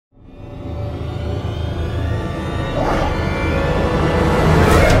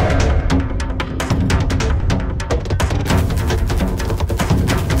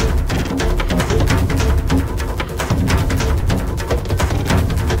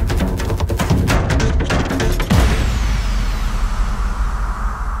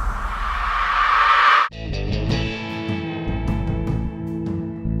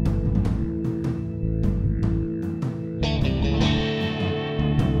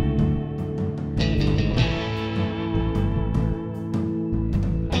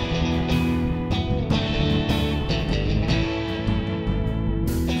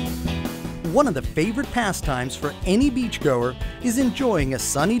One of the favorite pastimes for any beachgoer is enjoying a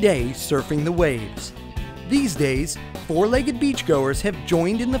sunny day surfing the waves. These days, four-legged beachgoers have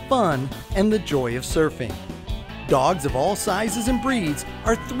joined in the fun and the joy of surfing. Dogs of all sizes and breeds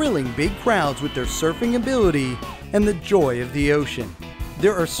are thrilling big crowds with their surfing ability and the joy of the ocean.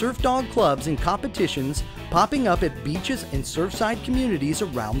 There are surf dog clubs and competitions popping up at beaches and surfside communities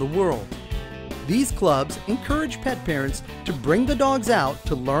around the world. These clubs encourage pet parents to bring the dogs out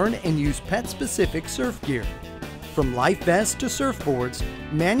to learn and use pet-specific surf gear. From life vests to surfboards,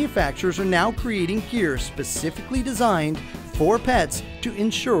 manufacturers are now creating gear specifically designed for pets to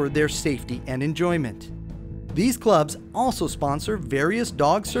ensure their safety and enjoyment. These clubs also sponsor various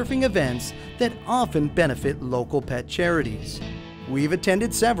dog surfing events that often benefit local pet charities. We've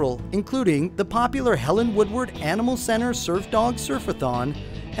attended several, including the popular Helen Woodward Animal Center Surf Dog Surfathon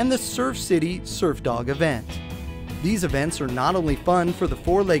and the Surf City Surf Dog event. These events are not only fun for the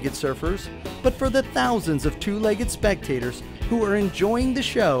four-legged surfers, but for the thousands of two-legged spectators who are enjoying the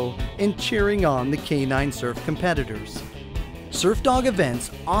show and cheering on the canine surf competitors. Surf dog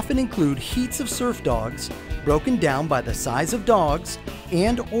events often include heats of surf dogs, broken down by the size of dogs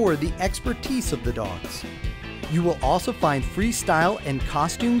and/or the expertise of the dogs. You will also find freestyle and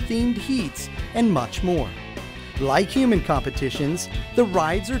costume-themed heats and much more. Like human competitions, the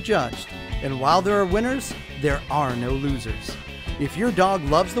rides are judged, and while there are winners, there are no losers. If your dog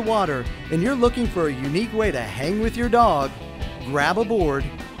loves the water and you're looking for a unique way to hang with your dog, grab a board,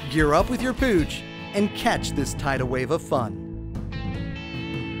 gear up with your pooch, and catch this tidal wave of fun.